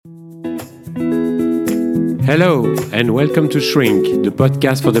Hello, and welcome to Shrink, the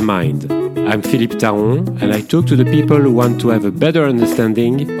podcast for the mind. I'm Philippe Taron, and I talk to the people who want to have a better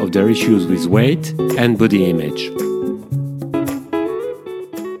understanding of their issues with weight and body image.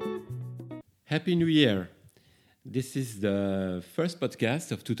 Happy New Year! This is the first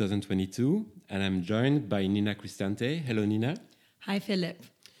podcast of 2022, and I'm joined by Nina Cristante. Hello, Nina. Hi, Philip.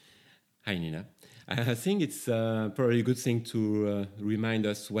 Hi, Nina. I think it's probably a good thing to remind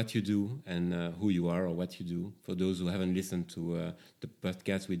us what you do and who you are or what you do for those who haven't listened to the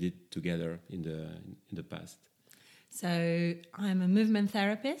podcast we did together in the past. So I'm a movement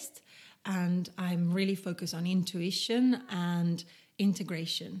therapist and I'm really focused on intuition and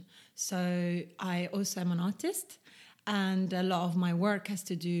integration. So I also am an artist and a lot of my work has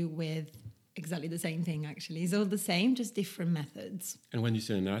to do with exactly the same thing, actually. It's all the same, just different methods. And when you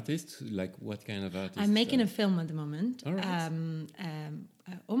say an artist, like what kind of artist? I'm making a film at the moment. All right.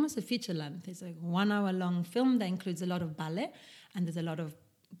 Almost a feature length. It's like 1 hour long film that includes a lot of ballet and there's a lot of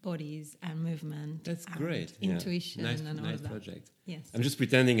bodies and movement. That's and great. Intuition nice, and all nice of that. project. Yes. I'm just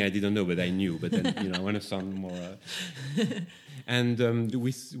pretending I didn't know, but I knew. But then, I want to sound more. And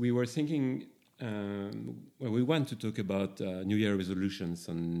we were thinking. We want to talk about New Year resolutions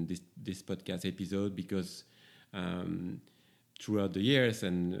on this podcast episode because throughout the years,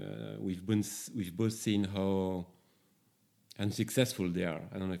 and we've both seen how unsuccessful they are.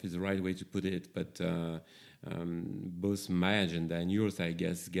 I don't know if it's the right way to put it, but both my agenda and yours, I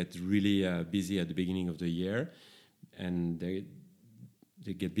guess, get really busy at the beginning of the year, and they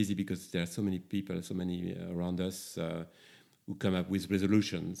get busy because there are so many people, so many around us. Who come up with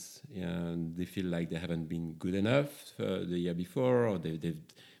resolutions and they feel like they haven't been good enough the year before, or they've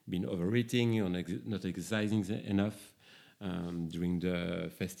been overeating or not exercising enough during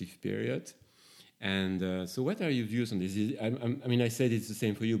the festive period. And so what are your views on this? I mean, I said it's the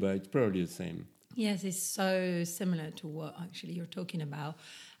same for you, but it's probably the same. Yes, it's so similar to what actually you're talking about.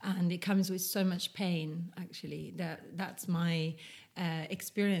 And it comes with so much pain, actually. That's my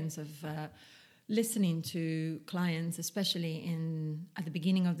experience of listening to clients, especially at the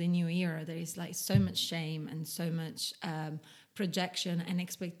beginning of the new year. There is like so much shame and so much projection and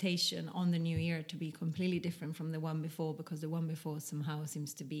expectation on the new year to be completely different from the one before, because the one before somehow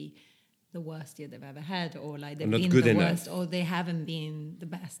seems to be the worst year they've ever had, or like they've been the worst, or they haven't been the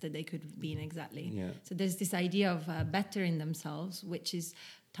best that they could have been, exactly. Yeah. So there's this idea of bettering themselves, which is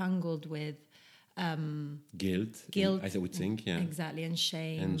tangled with guilt, I would think, yeah. Exactly, and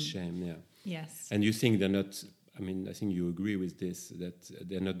shame. And shame, yeah. Yes. And you think they're not, I mean, I think you agree with this, that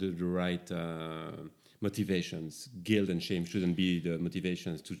they're not the right motivations. Guilt and shame shouldn't be the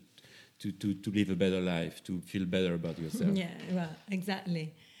motivations to live a better life, to feel better about yourself. Yeah, well,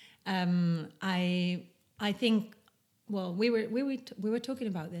 exactly. I think, well, we were talking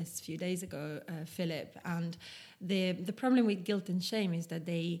about this a few days ago, Philip, and the problem with guilt and shame is that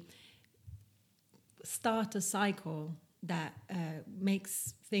they start a cycle that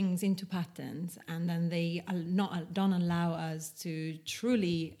makes things into patterns, and then they don't allow us to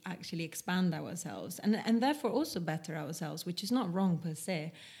truly actually expand ourselves and therefore also better ourselves, which is not wrong per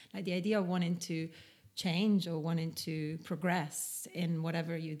se. Like the idea of wanting to change or wanting to progress in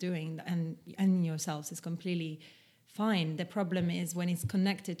whatever you're doing and yourselves is completely fine. The problem is when it's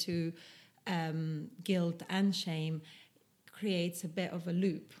connected to guilt and shame, creates a bit of a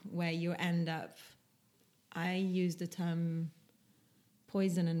loop where you end up, I use the term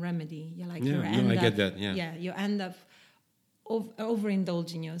poison and remedy. You're like, I get that. Yeah. Yeah, you end up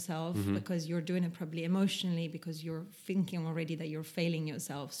overindulging yourself because you're doing it probably emotionally, because you're thinking already that you're failing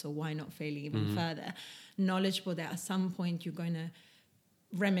yourself. So why not failing even further? Knowledgeable that at some point you're going to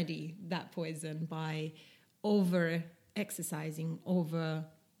remedy that poison by over exercising, over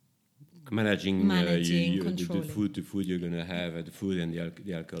managing controlling. the food you're going to have, the food and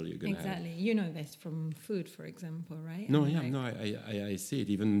the alcohol you're going to have. Exactly. You know this from food, for example, right? I see it.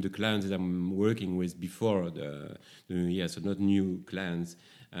 Even the clients that I'm working with before the New Year, so not new clients,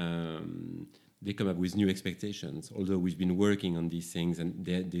 they come up with new expectations. Although we've been working on these things and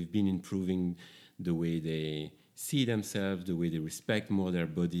they've been improving the way they see themselves, the way they respect more their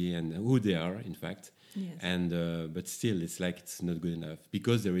body and who they are, in fact. Yes. And but still, it's like it's not good enough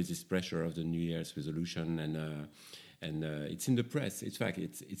because there is this pressure of the New Year's resolution, and it's in the press. In fact,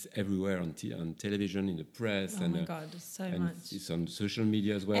 it's everywhere on television, in the press. Oh my God, so much. It's on social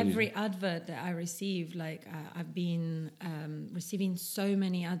media as well. Every advert that I receive, like I've been receiving so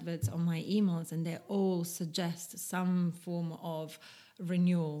many adverts on my emails, and they all suggest some form of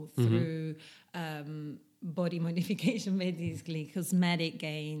renewal through body modification, basically cosmetic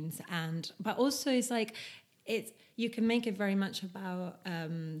gains, but also it's like you can make it very much about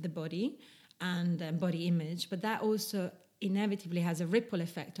the body, and body image, but that also inevitably has a ripple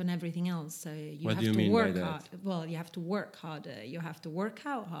effect on everything else. So you What have do you to mean work by that? hard. Well, you have to work harder. You have to work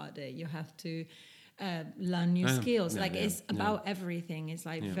out harder. You have to learn new skills. It's about everything. It's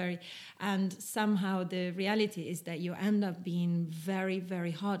like very, and somehow the reality is that you end up being very,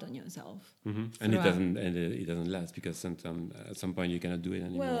 very hard on yourself. Mm-hmm. And it doesn't last, because at some point you cannot do it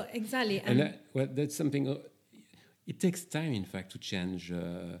anymore. Well, exactly. And that's something. It takes time, in fact, to change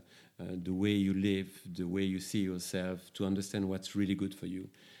the way you live, the way you see yourself, to understand what's really good for you,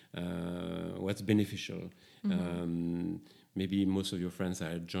 what's beneficial. Mm-hmm. Maybe most of your friends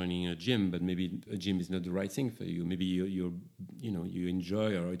are joining a gym, but maybe a gym is not the right thing for you. Maybe you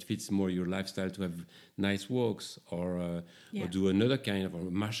enjoy, or it fits more your lifestyle to have nice walks, or do another kind of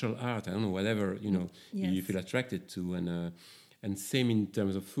martial art. I don't know, whatever you feel attracted to, and same in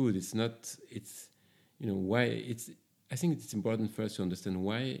terms of food. I think it's important first to understand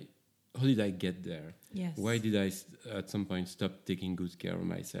why. How did I get there? Yes. Why did I at some point stop taking good care of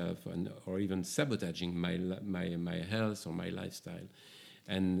myself, or even sabotaging my health or my lifestyle?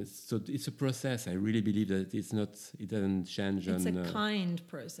 And so it's a process. I really believe that it doesn't change. It's a kind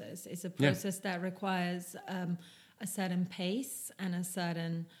process. It's a process that requires a certain pace and a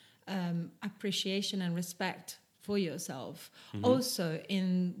certain appreciation and respect for yourself. Mm-hmm. Also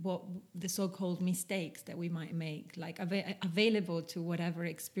in what the so-called mistakes that we might make, like available to whatever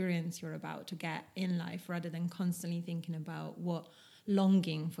experience you're about to get in life, rather than constantly thinking about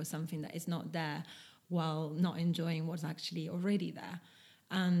longing for something that is not there, while not enjoying what's actually already there.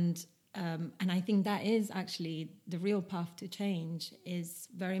 And I think that is actually the real path to change, is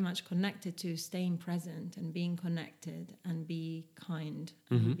very much connected to staying present and being connected and be kind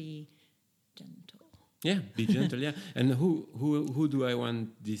and be gentle. Yeah, be gentle. Yeah, and who do I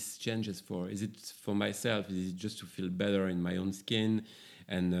want these changes for? Is it for myself? Is it just to feel better in my own skin,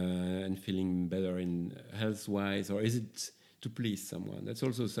 and feeling better in health-wise, or is it to please someone? That's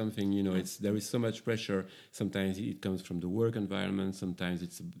also something. There is so much pressure. Sometimes it comes from the work environment. Sometimes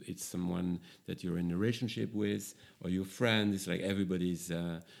it's someone that you're in a relationship with, or your friend. It's like everybody's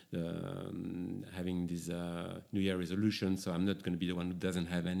having this New Year resolution, so I'm not going to be the one who doesn't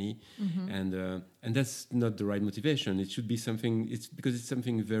have any. Mm-hmm. And that's not the right motivation. It should be something. It's because it's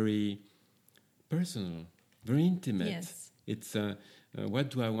something very personal, very intimate. Yes. It's what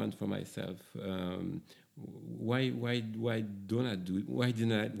do I want for myself? Why don't I do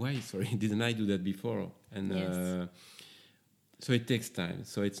it? Didn't I do that before? And so it takes time.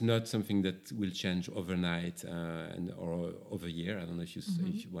 So it's not something that will change overnight or over a year. I don't know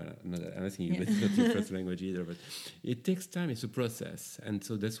if I'm asking you, but it's not your first language either. But it takes time. It's a process, and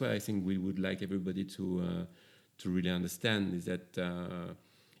so that's why I think we would like everybody to really understand is that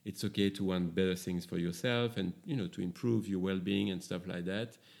it's okay to want better things for yourself, and to improve your well-being and stuff like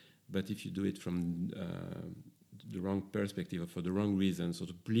that. But if you do it from the wrong perspective or for the wrong reasons, or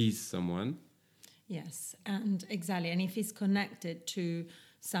to please someone. Yes, and exactly. And if it's connected to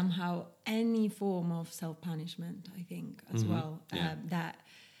somehow any form of self-punishment, I think, as well, that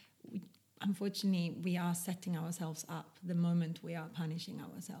unfortunately we are setting ourselves up the moment we are punishing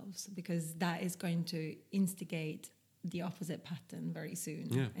ourselves, because that is going to instigate the opposite pattern very soon.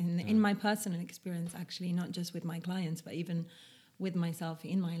 Yeah. In my personal experience, actually, not just with my clients, but even with myself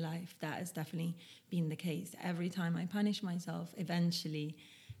in my life, that has definitely been the case. Every time I punish myself, eventually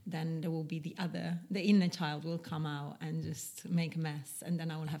then there will be the inner child will come out and just make a mess, and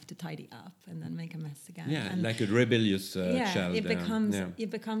then I will have to tidy up and then make a mess again. Yeah, and like a rebellious child. It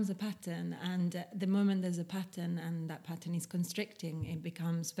becomes a pattern, and the moment there's a pattern and that pattern is constricting, it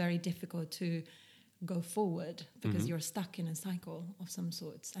becomes very difficult to go forward, because you're stuck in a cycle of some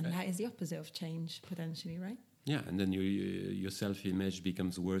sorts, and that is the opposite of change potentially, right? Yeah, and then your self-image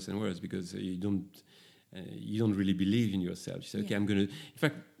becomes worse and worse, because you don't really believe in yourself. You say, okay, I'm going to... In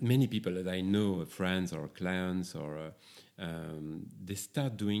fact, many people that I know, friends or clients, or they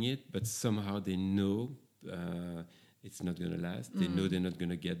start doing it, but somehow they know it's not going to last. They know they're not going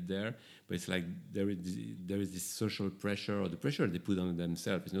to get there. But it's like there is this social pressure, or the pressure they put on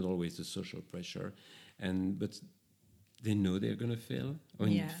themselves. It's not always the social pressure. But they know they're going to fail.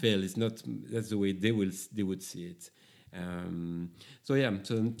 Fail is not... That's the way they would see it. What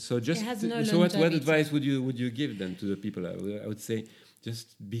advice would you give then to the people? I would say,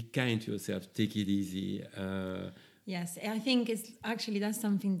 just be kind to yourself, take it easy. Yes, I think that's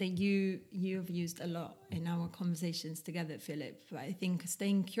something that you've used a lot in our conversations together, Philip. I think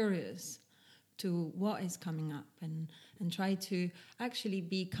staying curious to what is coming up, and try to actually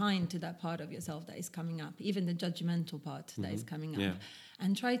be kind to that part of yourself that is coming up, even the judgmental part that is coming up,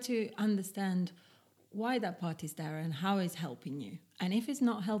 and try to understand why that part is there and how it's helping you. And if it's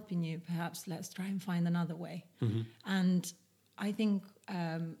not helping you, perhaps let's try and find another way. And I think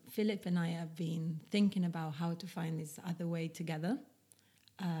Philip and I have been thinking about how to find this other way together,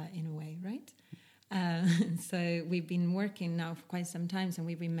 in a way, right? So we've been working now for quite some time, and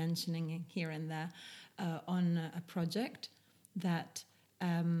we've been mentioning it here and there on a project that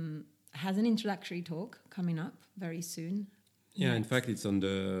has an introductory talk coming up very soon. Yeah, in fact, it's on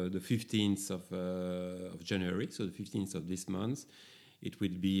the 15th of January, so the 15th of this month. It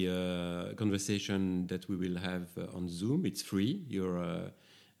will be a conversation that we will have on Zoom. It's free. You're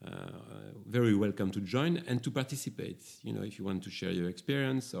very welcome to join and to participate. You know, if you want to share your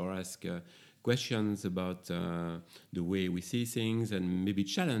experience or ask questions about the way we see things and maybe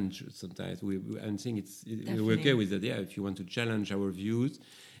challenge sometimes. I think we're okay with that. Yeah, if you want to challenge our views,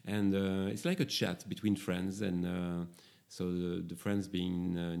 and it's like a chat between friends, and so the friends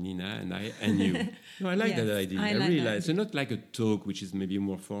being Nina and I and you. No, I like that idea. I really like it. So not like a talk, which is maybe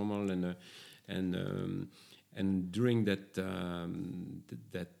more formal, and during that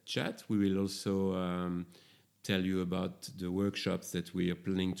that chat, we will also tell you about the workshops that we are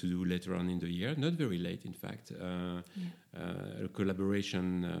planning to do later on in the year. Not very late, in fact. A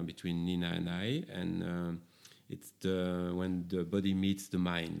collaboration between Nina and I, and it's when the body meets the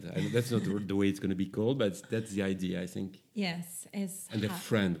mind. That's not the way it's going to be called, but that's the idea, I think. Yes, and they're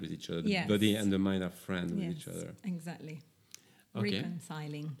friend with each other. The body and the mind are friends with each other. Exactly. Okay.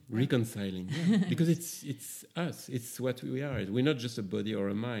 Reconciling, yeah. Because it's us. It's what we are. We're not just a body or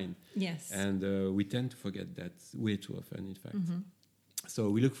a mind. Yes. And we tend to forget that way too often, in fact. So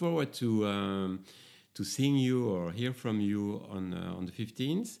we look forward to seeing you or hear from you on the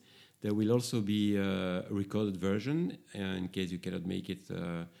 15th. There will also be a recorded version in case you cannot make it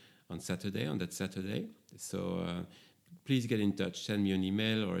on that Saturday. So please get in touch. Send me an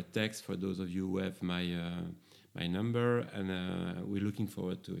email or a text for those of you who have my number, and we're looking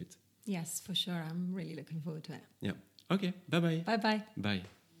forward to it. Yes, for sure. I'm really looking forward to it. Yeah. Okay. Bye-bye. Bye-bye. Bye.